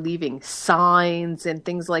they were leaving signs and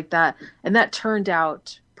things like that. And that turned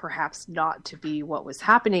out perhaps not to be what was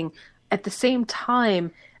happening. At the same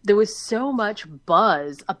time, there was so much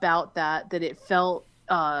buzz about that it felt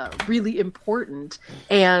really important.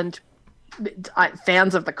 And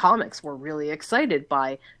fans of the comics were really excited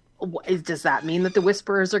by, does that mean that the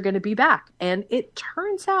Whisperers are going to be back? And it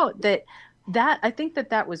turns out that I think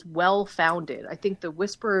that was well-founded. I think the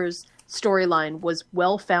Whisperers storyline was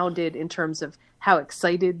well-founded in terms of how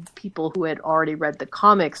excited people who had already read the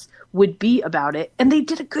comics would be about it. And they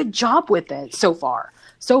did a good job with it so far.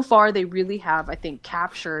 So far, they really have, I think,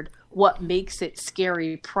 captured what makes it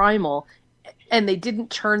scary primal, and they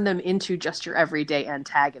didn't turn them into just your everyday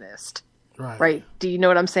antagonist. Right? Do you know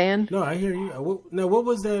what I'm saying? No, I hear you. Now, what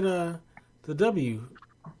was that, the W?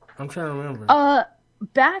 I'm trying to remember. I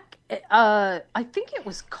think it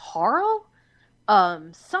was Carl.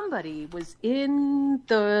 Somebody was in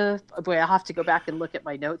I have to go back and look at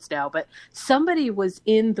my notes now, but somebody was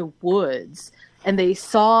in the woods, and they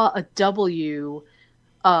saw a W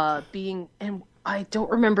and I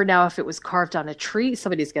don't remember now if it was carved on a tree.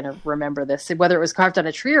 Somebody's going to remember this, whether it was carved on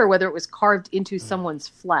a tree or whether it was carved into someone's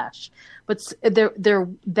flesh. But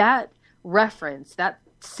that reference, that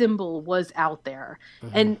symbol was out there.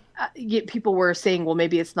 Mm-hmm. And people were saying, well,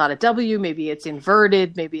 maybe it's not a W, maybe it's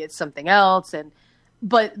inverted, maybe it's something else.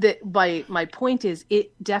 But my point is,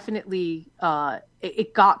 it definitely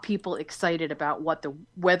it got people excited about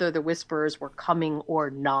whether the Whisperers were coming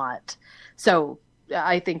or not. So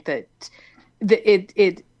I think that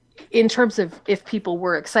it in terms of if people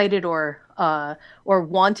were excited or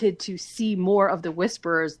wanted to see more of the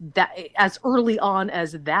Whisperers, that as early on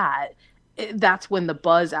as that's when the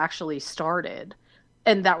buzz actually started,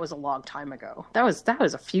 and that was a long time ago. That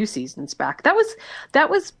was a few seasons back. That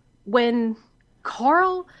was when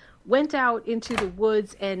Carl went out into the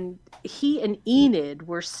woods, and he and Enid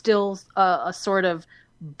were still a sort of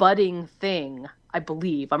budding thing, I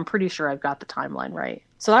believe. I'm pretty sure I've got the timeline right.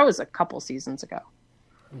 So that was a couple seasons ago.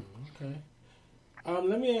 Okay.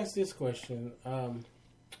 Let me ask this question.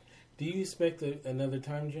 Do you expect another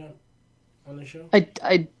time jump on the show?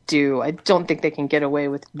 I do. I don't think they can get away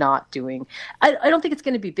with not doing. I don't think it's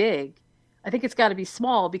going to be big. I think it's got to be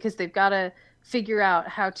small, because they've got to figure out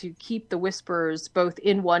how to keep the Whisperers both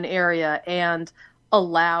in one area and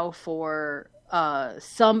allow for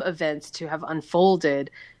some events to have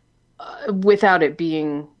unfolded without it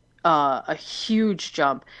being a huge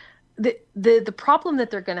jump. The problem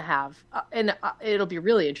that they're going to have, and it'll be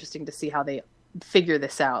really interesting to see how they figure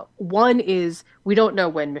this out. One is we don't know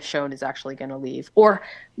when Michonne is actually going to leave, or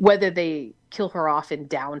whether they kill her off in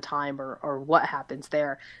downtime, or what happens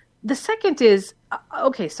there. The second is,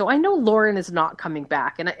 okay, so I know Lauren is not coming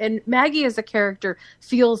back, and Maggie as a character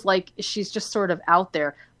feels like she's just sort of out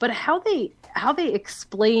there. But how they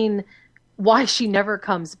explain why she never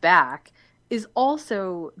comes back is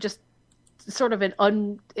also just sort of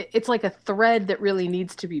it's like a thread that really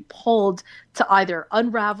needs to be pulled to either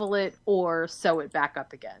unravel it or sew it back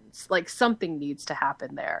up again. It's like something needs to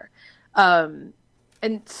happen there. And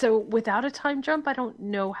so without a time jump, I don't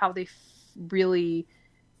know how they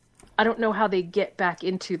I don't know how they get back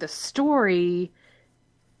into the story,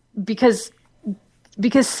 because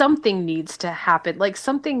something needs to happen. Like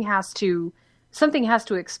something has to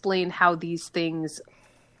explain how these things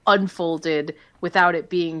unfolded without it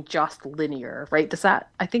being just linear, right?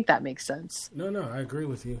 I think that makes sense. No, I agree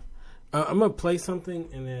with you. I'm going to play something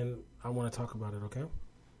and then I want to talk about it, okay?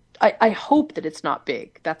 I hope that it's not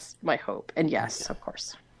big. That's my hope. And yes, of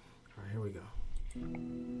course. All right, here we go.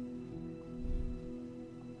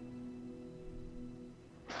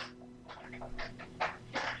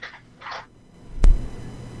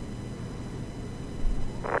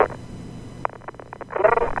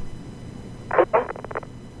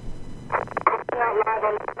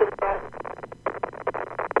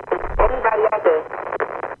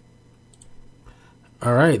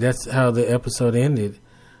 All right, that's how the episode ended.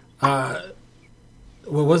 What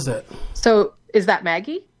was that? So, is that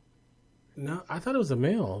Maggie? No, I thought it was a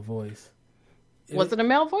male voice. Was it a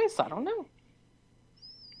male voice? I don't know.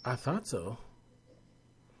 I thought so.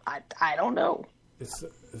 I don't know. It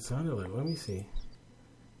sounded like, let me see.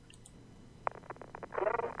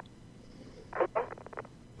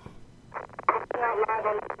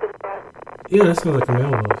 Yeah, that sounds like a male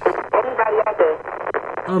voice.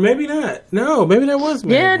 Or maybe not. No, maybe that was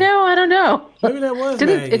Maggie. Yeah, no, I don't know. Maybe that was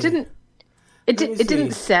Maggie. It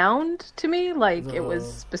didn't sound to me like it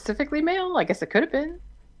was specifically male. I guess it could have been.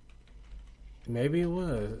 Maybe it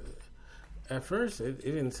was. At first, it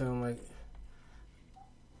didn't sound like.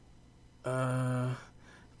 Oh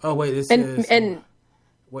wait, it says.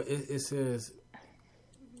 What it says.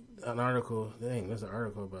 An article. Dang, there's an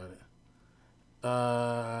article about it.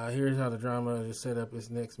 Here's how the drama is set up its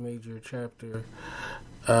next major chapter.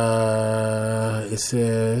 It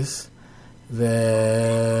says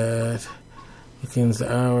that begins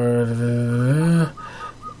our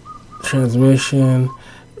transmission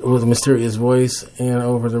with a mysterious voice and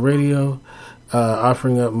over the radio,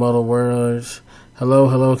 offering up muddled words.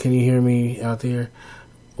 Hello, can you hear me out there?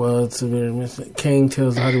 Well, it's a bit. Kang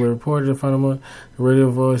tells the Hollywood Reporter the final mode. The radio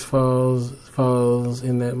voice falls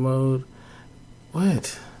in that mode.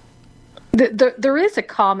 What? There is a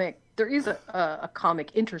comic. There is a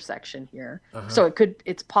comic intersection here, so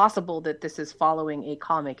it's possible that this is following a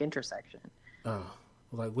comic intersection. Oh,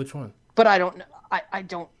 like which one? But I don't know. I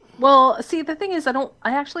don't. Well, see, the thing is, I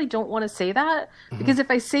actually don't want to say that, because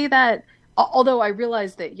if I say that, although I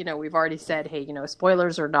realize that, we've already said, hey,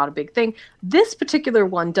 spoilers are not a big thing. This particular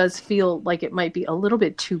one does feel like it might be a little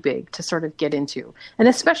bit too big to sort of get into. And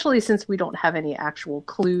especially since we don't have any actual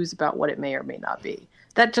clues about what it may or may not be.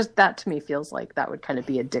 That to me feels like that would kind of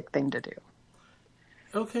be a dick thing to do.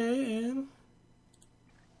 Okay, and?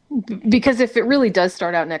 Because if it really does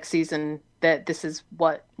start out next season that this is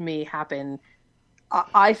what may happen,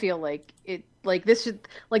 I feel like this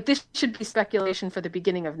should be speculation for the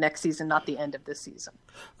beginning of next season, not the end of this season.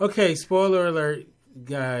 Okay, spoiler alert,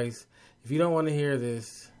 guys. If you don't want to hear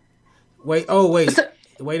this, wait a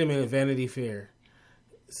minute. Vanity Fair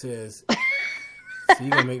says, so you're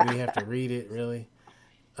going to make me have to read it, really?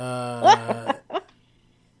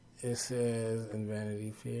 It says in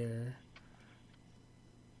Vanity Fair,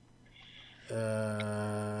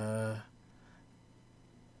 I'm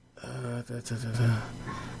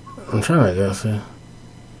trying to guess it.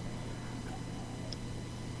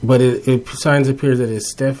 But it signs appears that it's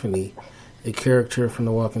Stephanie, a character from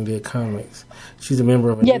the Walking Dead comics. She's a member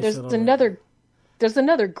of there's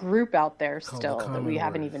another group out there still that we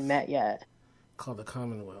haven't even met yet. Called the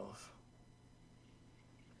Commonwealth.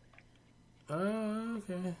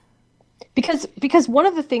 Okay. Because one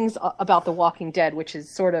of the things about The Walking Dead, which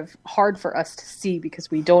is sort of hard for us to see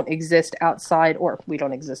because we don't exist outside, or we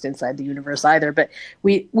don't exist inside the universe either, but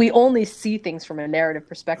we only see things from a narrative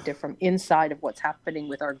perspective from inside of what's happening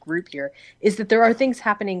with our group here, is that there are things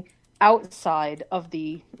happening outside of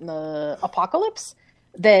the apocalypse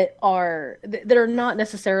that are not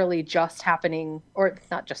necessarily just happening, or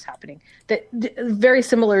not just happening, that very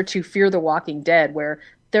similar to Fear the Walking Dead, where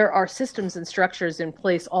there are systems and structures in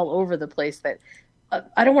place all over the place that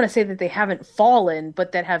I don't want to say that they haven't fallen,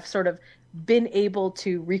 but that have sort of been able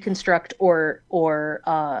to reconstruct or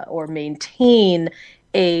maintain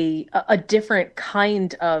a different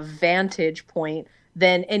kind of vantage point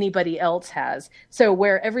than anybody else has. So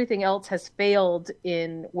where everything else has failed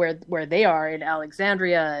in where they are in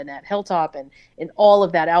Alexandria and at Hilltop and in all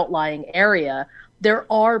of that outlying area, there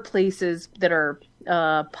are places that are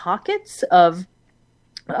pockets of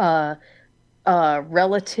not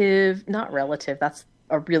relative, that's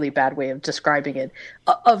a really bad way of describing it,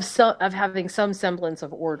 of having some semblance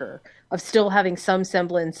of order, of still having some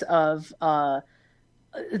semblance of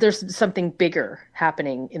there's something bigger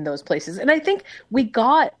happening in those places. And I think we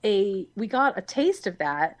got a taste of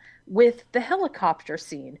that with the helicopter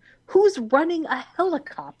scene. Who's running a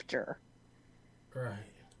helicopter? Right.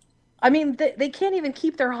 I mean, they can't even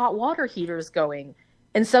keep their hot water heaters going.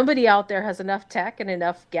 And somebody out there has enough tech and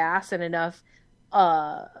enough gas and enough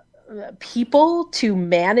people to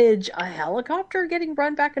manage a helicopter getting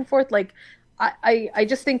run back and forth. Like, I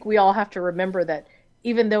just think we all have to remember that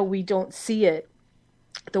even though we don't see it,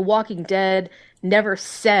 The Walking Dead never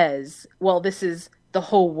says, well, this is the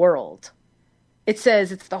whole world. It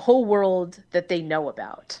says it's the whole world that they know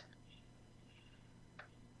about.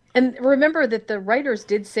 And remember that the writers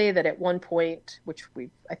did say that at one point, which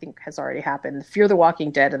I think has already happened, Fear the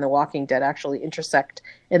Walking Dead and The Walking Dead actually intersect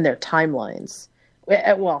in their timelines.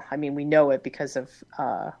 Well, I mean, we know it because of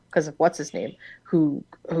what's his name, who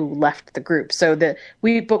left the group.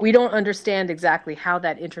 But we don't understand exactly how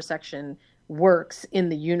that intersection works in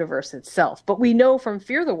the universe itself. But we know from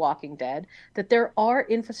Fear the Walking Dead that there are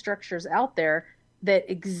infrastructures out there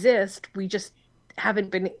that exist. We just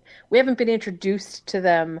haven't been introduced to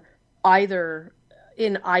them either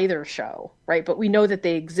in either show, right? But we know that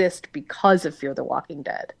they exist because of Fear the Walking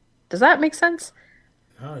Dead. Does that make sense?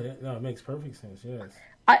 Oh, yeah, no, it makes perfect sense. Yes.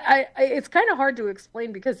 I it's kind of hard to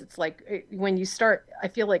explain because it's like when you start, I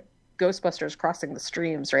feel like Ghostbusters Crossing the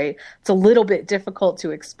Streams, right? It's a little bit difficult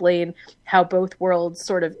to explain how both worlds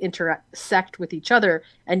sort of intersect with each other,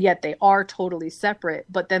 and yet they are totally separate.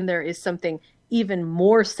 But then there is something even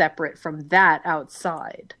more separate from that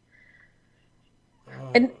outside.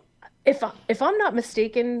 And if I'm not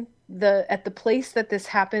mistaken, at the place that this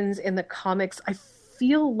happens in the comics, I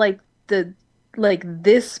feel like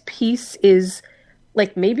this piece is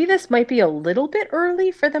like, maybe this might be a little bit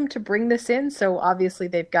early for them to bring this in. So obviously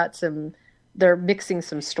they're mixing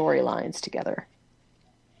some storylines together.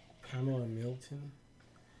 Pamela Milton.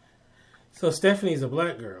 So Stephanie's a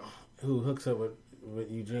black girl who hooks up with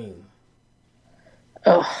Eugene.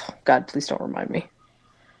 Oh, God, please don't remind me.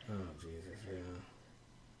 Oh, Jesus, yeah.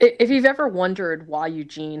 If you've ever wondered why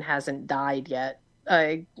Eugene hasn't died yet,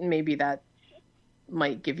 maybe that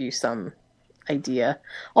might give you some idea.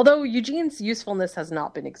 Although Eugene's usefulness has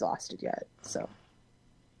not been exhausted yet, so.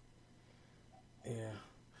 Yeah.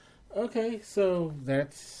 Okay, so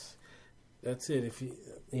that's it. If you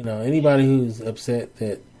know anybody who's upset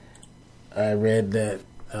that I read that,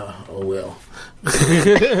 oh well.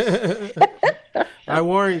 I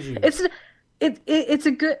warned you. It's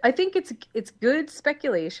a good. I think it's good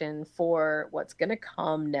speculation for what's going to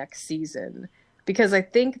come next season, because I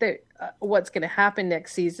think that what's going to happen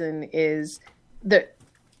next season is that.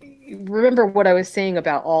 Remember what I was saying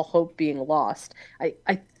about all hope being lost.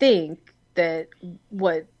 I think that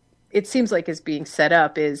what it seems like is being set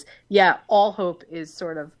up is, yeah, all hope is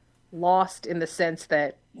sort of lost in the sense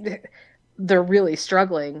that they're really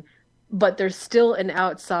struggling, but there's still an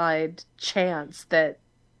outside chance that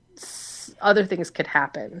other things could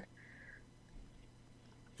happen.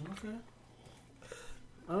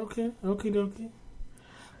 Okay, okie dokie.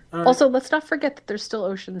 Right. Also, let's not forget that there's still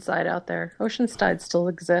Oceanside out there. Oceanside still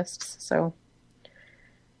exists, so.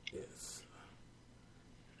 Yes.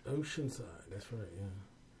 Oceanside, that's right, yeah.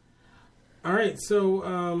 All right,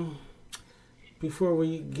 so before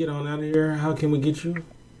we get on out of here, how can we get you?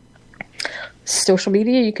 Social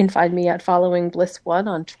media, you can find me at Following Bliss1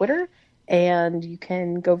 on Twitter, and you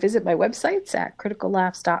can go visit my websites at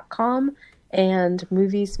criticallaughs.com and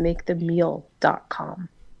moviesmakethemeal.com.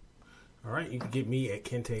 All right, you can get me at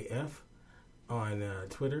Kente F on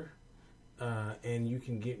Twitter, and you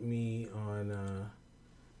can get me on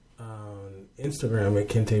Instagram at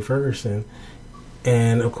Kente Ferguson.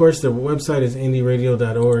 And, of course, the website is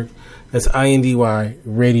indyradio.org. That's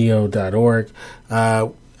indyrradio.org.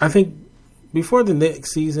 I think before the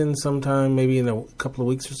next season, sometime, maybe in a couple of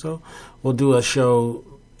weeks or so, we'll do a show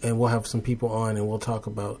and we'll have some people on and we'll talk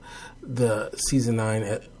about the season 9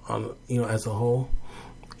 as a whole,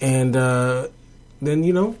 and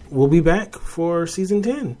then we'll be back for season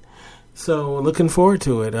 10. So looking forward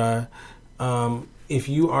to it. If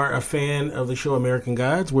you are a fan of the show American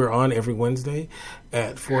Gods, we're on every Wednesday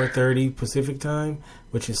at 4:30 Pacific time,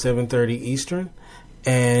 which is 7:30 Eastern,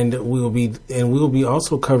 and we will be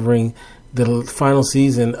also covering the final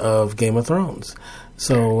season of Game of Thrones.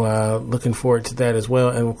 So looking forward to that as well,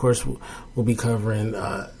 and of course we'll be covering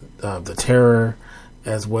The Terror,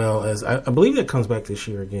 as well as I believe that comes back this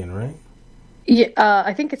year again, right? Yeah,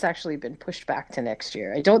 I think it's actually been pushed back to next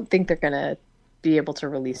year. I don't think they're going to be able to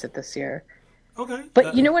release it this year. Okay.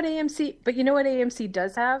 But you know what AMC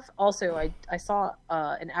does have? Also, I saw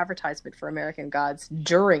an advertisement for American Gods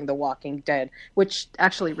during The Walking Dead, which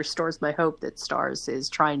actually restores my hope that Starz is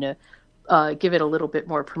trying to give it a little bit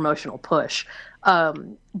more promotional push.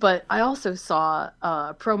 But I also saw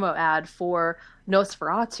a promo ad for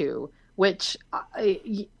Nosferatu, which,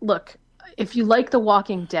 look, if you like The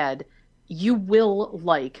Walking Dead, you will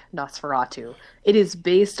like Nosferatu. It is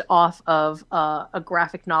based off of a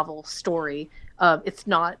graphic novel story. It's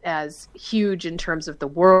not as huge in terms of the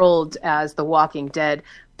world as The Walking Dead,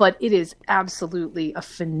 but it is absolutely a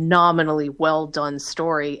phenomenally well done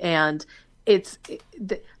story. And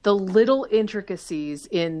the little intricacies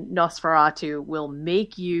in Nosferatu will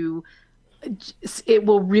make you. It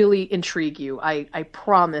will really intrigue you. I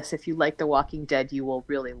promise. If you like The Walking Dead, you will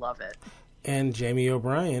really love it. And Jamie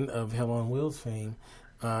O'Brien of Hell on Wheels fame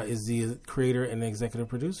is the creator and executive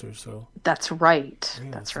producer. So that's right. Yeah,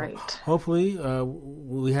 that's so right. Hopefully,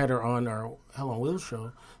 we had her on our Hell on Wheels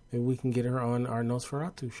show. Maybe we can get her on our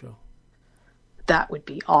Nosferatu show. That would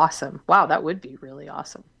be awesome. Wow, that would be really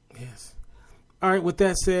awesome. Yes. All right. With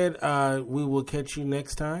that said, we will catch you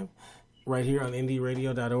next time right here on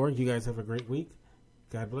IndieRadio.org. You guys have a great week.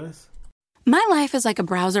 God bless. My life is like a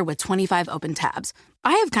browser with 25 open tabs.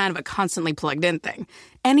 I have kind of a constantly plugged in thing.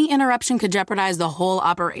 Any interruption could jeopardize the whole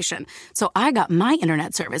operation. So I got my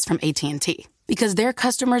internet service from AT&T. Because their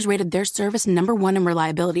customers rated their service #1 in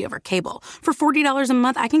reliability over cable. For $40 a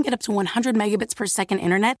month, I can get up to 100 megabits per second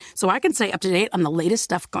internet, so I can stay up to date on the latest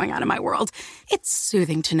stuff going on in my world. It's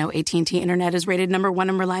soothing to know AT&T internet is rated #1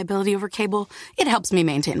 in reliability over cable. It helps me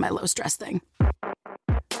maintain my low-stress thing.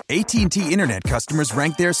 AT&T Internet customers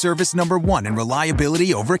rank their service #1 in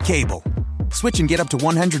reliability over cable. Switch and get up to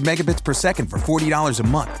 100 megabits per second for $40 a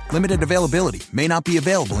month. Limited availability. May not be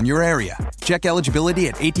available in your area. Check eligibility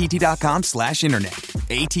at att.com/internet.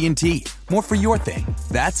 AT&T. More for your thing.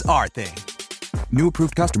 That's our thing. New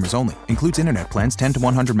approved customers only. Includes internet plans 10 to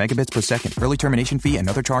 100 megabits per second. Early termination fee and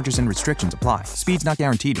other charges and restrictions apply. Speeds not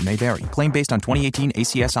guaranteed and may vary. Claim based on 2018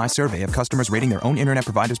 ACSI survey of customers rating their own internet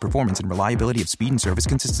provider's performance and reliability of speed and service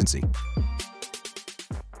consistency.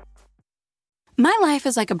 My life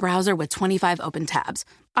is like a browser with 25 open tabs.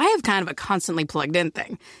 I have kind of a constantly plugged in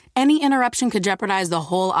thing. Any interruption could jeopardize the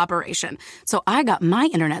whole operation. So I got my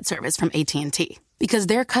internet service from AT&T. Because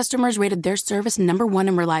their customers rated their service #1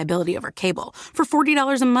 in reliability over cable. For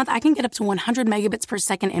 $40 a month, I can get up to 100 megabits per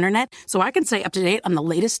second internet, so I can stay up to date on the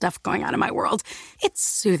latest stuff going on in my world. It's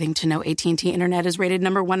soothing to know AT&T internet is rated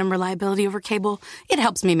 #1 in reliability over cable. It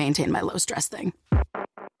helps me maintain my low-stress thing.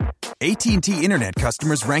 AT&T Internet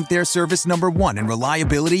customers rank their service #1 in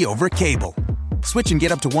reliability over cable. Switch and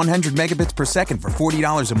get up to 100 megabits per second for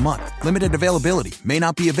 $40 a month. Limited availability. May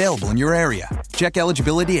not be available in your area. Check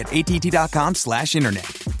eligibility at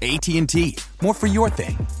att.com/internet. AT&T. More for your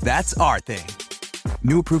thing. That's our thing.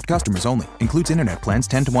 New approved customers only. Includes internet plans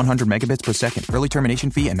 10 to 100 megabits per second. Early termination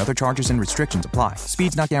fee and other charges and restrictions apply.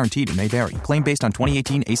 Speeds not guaranteed and may vary. Claim based on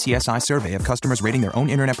 2018 ACSI survey of customers rating their own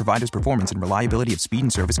internet provider's performance and reliability of speed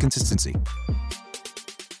and service consistency.